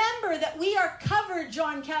we remember that we are covered,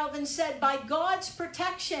 John Calvin said, by God's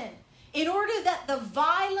protection, in order that the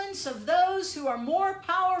violence of those who are more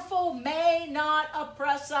powerful may not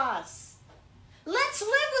oppress us. Let's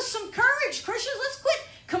live with some courage, Christians. Let's quit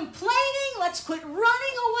complaining. Let's quit running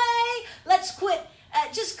away. Let's quit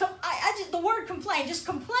the word complain, just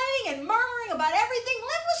complaining and murmuring about everything.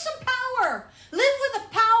 Live with some power. Live with the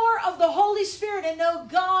power of the Holy Spirit and know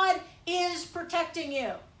God is protecting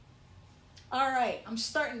you. All right, I'm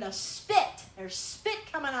starting to spit. There's spit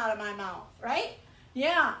coming out of my mouth, right?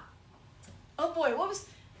 Yeah. Oh boy, what was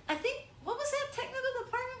that technical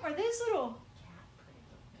department where these little... Cat prays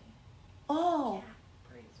with me. Oh. Cat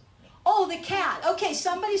prays with me. Oh, the cat. Okay,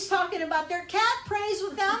 somebody's talking about their cat prays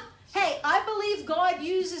with them. Hey, I believe God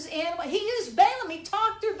uses animals. He used Balaam. He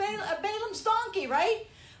talked through Balaam's donkey, right?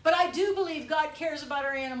 But I do believe God cares about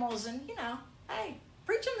our animals and, hey,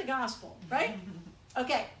 preach them the gospel, right?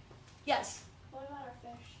 Okay. Yes? What about our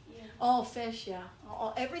fish? Yeah. Oh, fish, yeah.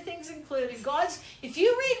 Everything's included. If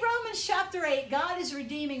you read Romans chapter 8, God is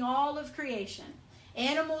redeeming all of creation.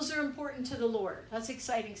 Animals are important to the Lord. That's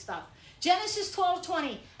exciting stuff. Genesis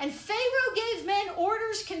 12:20. And Pharaoh gave men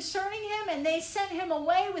orders concerning him, and they sent him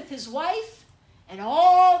away with his wife and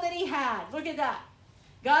all that he had. Look at that.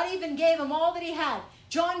 God even gave him all that he had.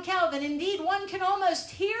 John Calvin, indeed, one can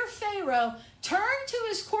almost hear Pharaoh turn to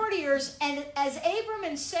his courtiers, and as Abram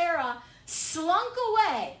and Sarah slunk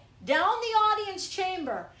away down the audience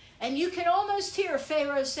chamber, and you can almost hear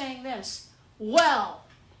Pharaoh saying this, well,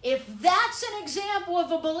 if that's an example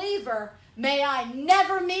of a believer, may I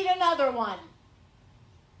never meet another one.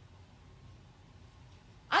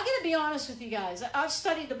 I'm going to be honest with you guys. I've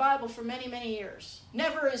studied the Bible for many, many years.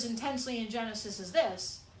 Never as intensely in Genesis as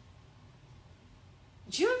this.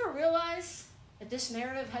 Did you ever realize that this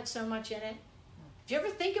narrative had so much in it? Did you ever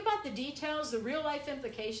think about the details, the real life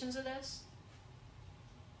implications of this?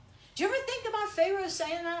 Did you ever think about Pharaoh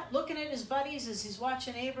saying that, looking at his buddies as he's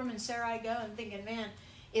watching Abram and Sarai go and thinking, man,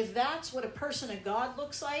 if that's what a person of God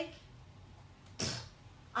looks like,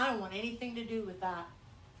 I don't want anything to do with that.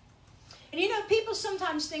 And you know, people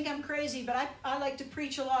sometimes think I'm crazy, but I like to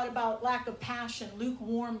preach a lot about lack of passion,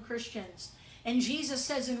 lukewarm Christians. And Jesus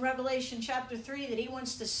says in Revelation chapter 3 that he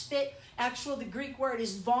wants to spit, actually the Greek word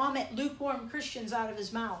is vomit, lukewarm Christians out of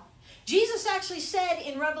his mouth. Jesus actually said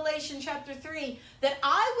in Revelation chapter 3 that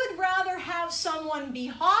I would rather have someone be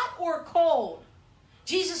hot or cold.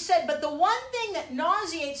 Jesus said, but the one thing that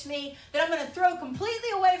nauseates me, that I'm going to throw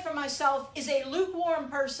completely away from myself, is a lukewarm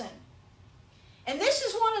person. And this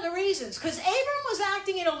is one of the reasons, because Abram was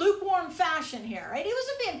acting in a lukewarm fashion here, right? He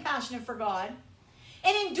wasn't being passionate for God.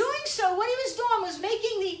 And in doing so, what he was doing was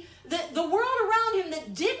making the world around him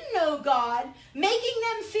that didn't know God, making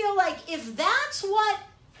them feel like if that's what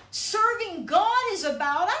serving God is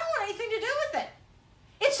about, I don't want anything to do with it.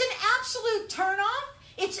 It's an absolute turnoff.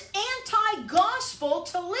 It's anti-gospel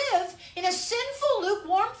to live in a sinful,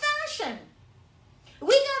 lukewarm fashion.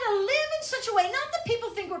 We got to live in such a way, not that people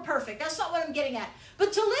think we're perfect, that's not what I'm getting at,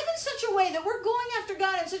 but to live in such a way that we're going after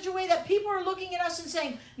God in such a way that people are looking at us and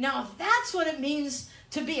saying, now if that's what it means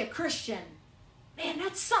to be a Christian, man,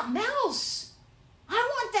 that's something else. I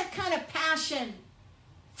want that kind of passion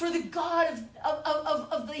for the God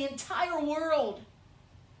of the entire world.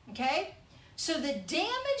 Okay? So the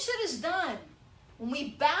damage that is done when we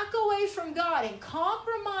back away from God and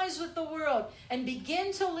compromise with the world and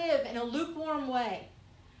begin to live in a lukewarm way.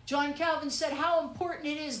 John Calvin said how important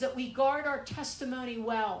it is that we guard our testimony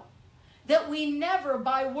well. That we never,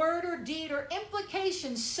 by word or deed or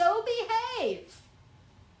implication, so behave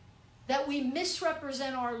that we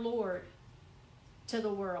misrepresent our Lord to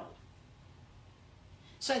the world.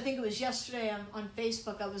 So I think it was yesterday on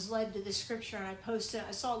Facebook, I was led to this scripture and I posted it.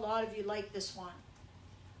 I saw a lot of you like this one.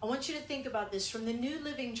 I want you to think about this from the New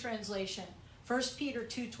Living Translation, 1 Peter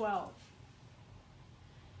 2:12.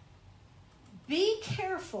 Be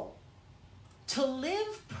careful to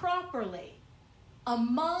live properly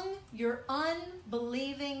among your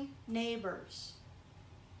unbelieving neighbors.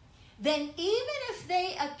 Then even if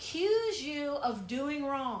they accuse you of doing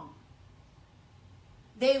wrong,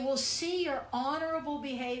 they will see your honorable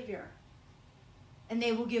behavior and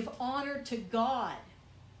they will give honor to God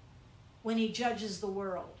when he judges the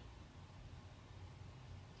world.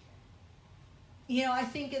 You know, I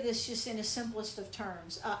think of this just in the simplest of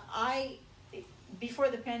terms. Before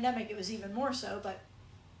the pandemic, it was even more so, but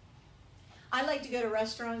I like to go to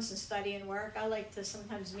restaurants and study and work. I like to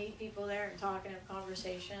sometimes meet people there and talk and have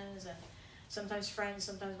conversations, and sometimes friends,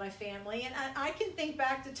 sometimes my family. And I can think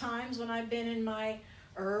back to times when I've been in my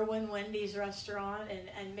Wendy's restaurant,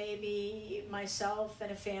 and maybe myself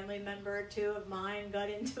and a family member or two of mine got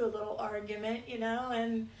into a little argument, you know,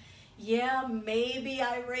 and yeah, maybe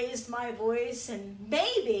I raised my voice, and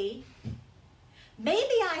maybe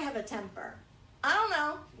I have a temper. I don't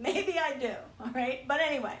know. Maybe I do. All right. But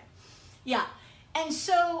anyway, yeah. And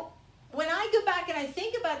so when I go back and I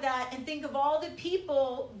think about that and think of all the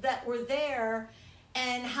people that were there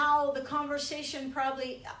and how the conversation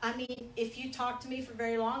probably, I mean, if you talk to me for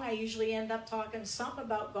very long, I usually end up talking something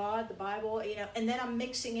about God, the Bible, you know, and then I'm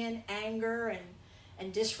mixing in anger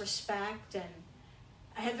and disrespect, and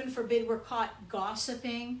heaven forbid we're caught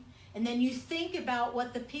gossiping. And then you think about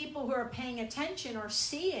what the people who are paying attention are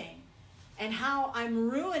seeing and how I'm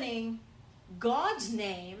ruining God's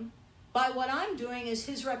name by what I'm doing as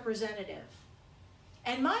his representative.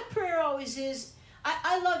 And my prayer always is,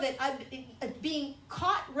 I love it, being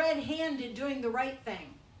caught red-handed doing the right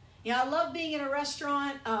thing. You know, I love being in a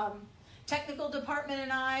restaurant. Technical department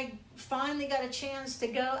and I finally got a chance to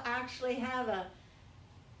go actually have a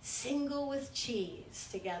single with cheese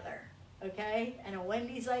together, okay? And a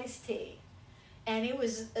Wendy's iced tea. And it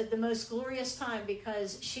was the most glorious time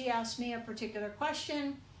because she asked me a particular question,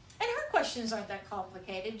 and her questions aren't that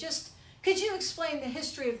complicated. Just, Could you explain the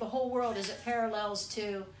history of the whole world as it parallels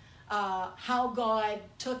to how God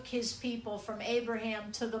took his people from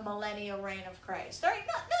Abraham to the millennial reign of Christ? All right,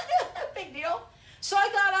 no big deal. So I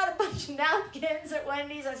got out a bunch of napkins at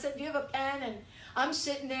Wendy's. I said, do you have a pen? And I'm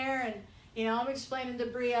sitting there and, you know, I'm explaining to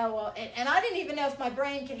Bria. Well, and I didn't even know if my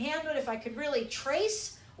brain can handle it, if I could really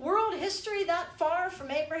trace world history that far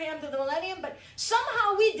from Abraham to the millennium. But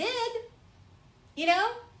somehow we did, you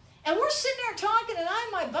know. And we're sitting there talking, and I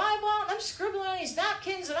have my Bible out, and I'm scribbling on these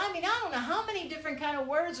napkins, and I mean, I don't know how many different kind of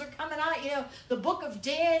words are coming out, you know, the book of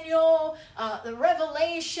Daniel, the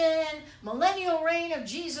Revelation, millennial reign of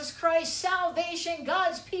Jesus Christ, salvation,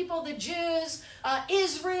 God's people, the Jews,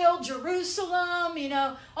 Israel, Jerusalem, you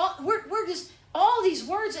know, we're just, all these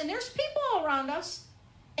words, and there's people all around us.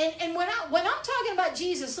 And when I'm talking about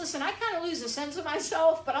Jesus, listen, I kind of lose a sense of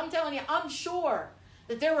myself, but I'm telling you, I'm sure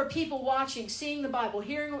that there were people watching, seeing the Bible,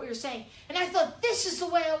 hearing what we were saying. And I thought, this is the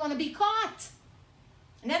way I want to be caught.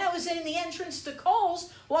 And then I was in the entrance to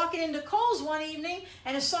Kohl's, walking into Kohl's one evening,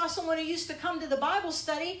 and I saw someone who used to come to the Bible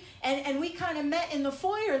study, and we kind of met in the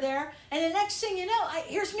foyer there. And the next thing you know,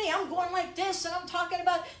 here's me, I'm going like this, and I'm talking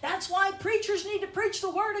about, that's why preachers need to preach the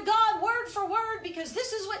Word of God, word for word, because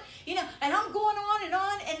this is what, you know, and I'm going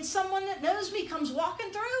on, and someone that knows me comes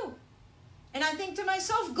walking through. And I think to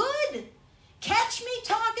myself, good. Catch me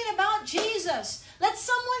talking about Jesus. Let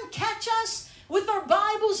someone catch us with our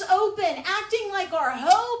Bibles open, acting like our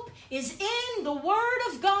hope is in the Word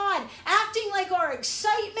of God, acting like our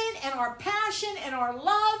excitement and our passion and our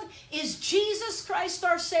love is Jesus Christ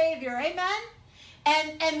our Savior. Amen?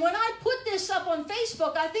 And when I put this up on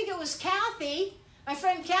Facebook, I think it was Kathy, my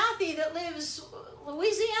friend Kathy that lives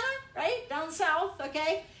Louisiana, right? Down south,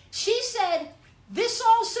 okay? She said, this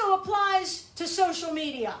also applies to social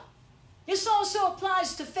media. This also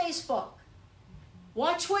applies to Facebook.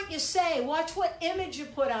 Watch what you say. Watch what image you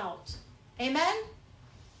put out. Amen?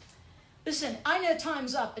 Listen, I know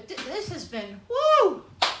time's up, but this has been, woo!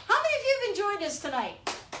 How many of you have enjoyed this tonight?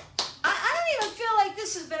 I don't even feel like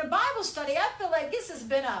this has been a Bible study. I feel like this has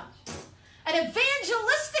been an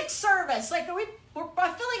evangelistic service. Like I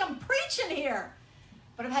feel like I'm preaching here.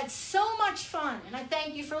 But I've had so much fun, and I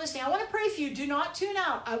thank you for listening. I want to pray for you. Do not tune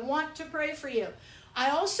out. I want to pray for you.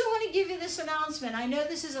 I also want to give you this announcement. I know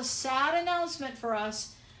this is a sad announcement for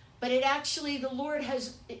us, but it actually, the Lord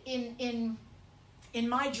has, in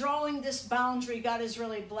my drawing this boundary, God has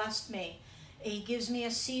really blessed me. He gives me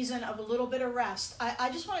a season of a little bit of rest. I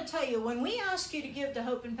just want to tell you, when we ask you to give to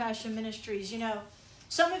Hope and Passion Ministries, you know,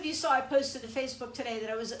 some of you saw I posted to Facebook today that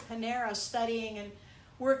I was at Panera studying and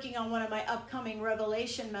working on one of my upcoming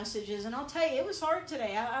Revelation messages, and I'll tell you, it was hard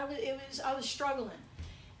today. I was struggling.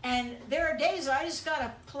 And there are days I just got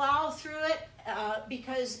to plow through it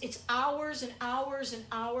because it's hours and hours and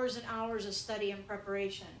hours and hours of study and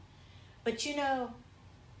preparation. But you know,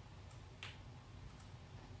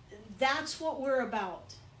 that's what we're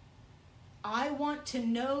about. I want to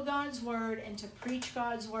know God's Word and to preach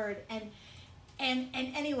God's Word. And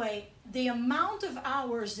anyway, the amount of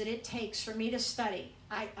hours that it takes for me to study,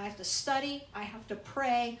 I have to study, I have to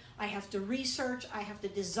pray, I have to research, I have to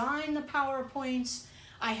design the PowerPoints,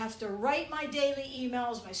 I have to write my daily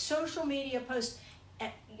emails, my social media posts,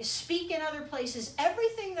 speak in other places,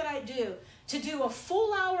 everything that I do, to do a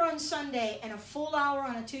full hour on Sunday and a full hour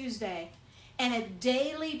on a Tuesday, and a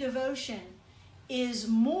daily devotion is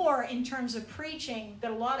more in terms of preaching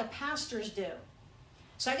than a lot of pastors do.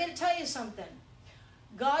 So I got to tell you something.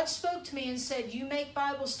 God spoke to me and said, you make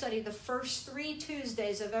Bible study the first 3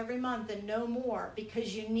 Tuesdays of every month and no more,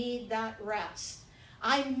 because you need that rest.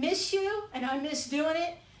 I miss you and I miss doing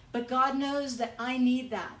it, but God knows that I need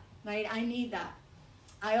that, right? I need that.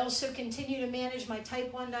 I also continue to manage my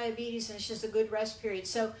type 1 diabetes, and it's just a good rest period.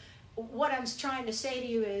 So what I'm trying to say to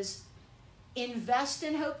you is, invest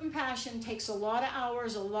in Hope and Passion. Takes a lot of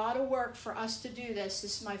hours, a lot of work for us to do this.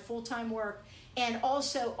 This is my full-time work. And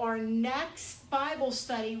also our next Bible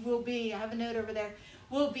study will be, I have a note over there,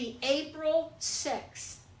 will be April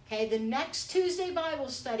 6th. Okay, the next Tuesday Bible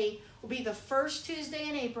study will be the first Tuesday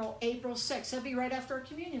in April, April 6th. That'll be right after our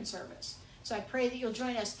communion service. So I pray that you'll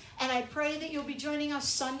join us. And I pray that you'll be joining us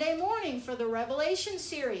Sunday morning for the Revelation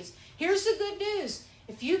series. Here's the good news.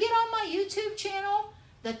 If you get on my YouTube channel,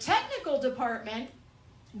 the technical department,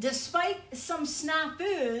 despite some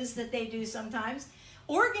snafus that they do sometimes,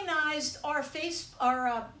 organized our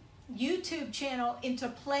YouTube channel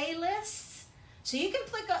into playlists. So you can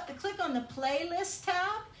click on the playlist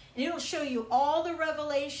tab, and it'll show you all the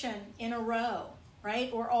Revelation in a row,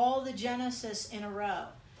 right? Or all the Genesis in a row.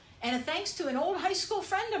 And thanks to an old high school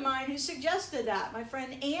friend of mine who suggested that. My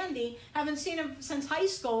friend Andy, haven't seen him since high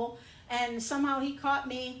school, and somehow he caught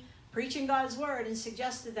me preaching God's word and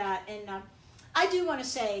suggested that. And I do want to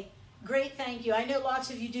say great thank you. I know lots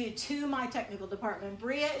of you do, to my technical department.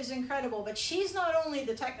 Bria is incredible, but she's not only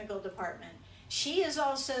the technical department. She is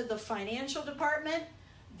also the financial department,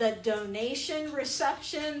 the donation,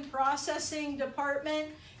 reception, processing department.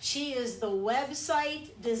 She is the website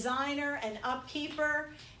designer and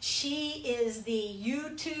upkeeper. She is the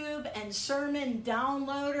YouTube and sermon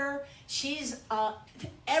downloader. She's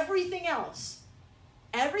everything else.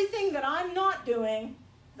 Everything that I'm not doing,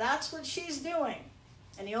 that's what she's doing.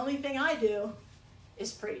 And the only thing I do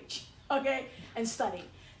is preach, okay, and study.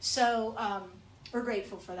 So we're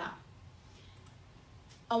grateful for that.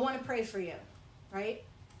 I want to pray for you, right?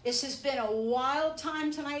 This has been a wild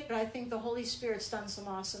time tonight, but I think the Holy Spirit's done some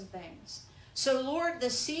awesome things. So, Lord, the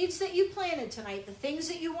seeds that you planted tonight, the things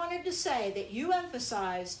that you wanted to say, that you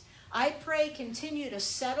emphasized, I pray continue to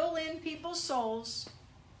settle in people's souls,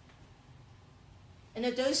 and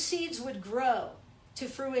that those seeds would grow to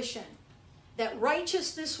fruition, that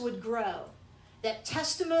righteousness would grow, that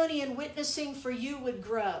testimony and witnessing for you would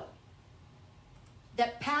grow,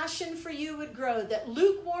 that passion for you would grow, that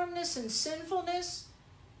lukewarmness and sinfulness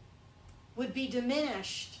would be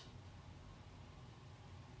diminished.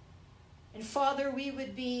 And Father, we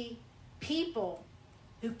would be people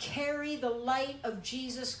who carry the light of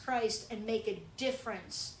Jesus Christ and make a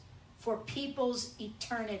difference for people's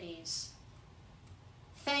eternities.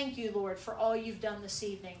 Thank you, Lord, for all you've done this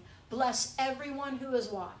evening. Bless everyone who has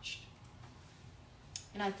watched.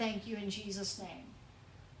 And I thank you in Jesus' name.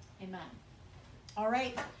 Amen. All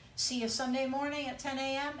right. See you Sunday morning at 10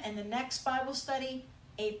 a.m. and the next Bible study,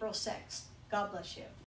 April 6th. God bless you.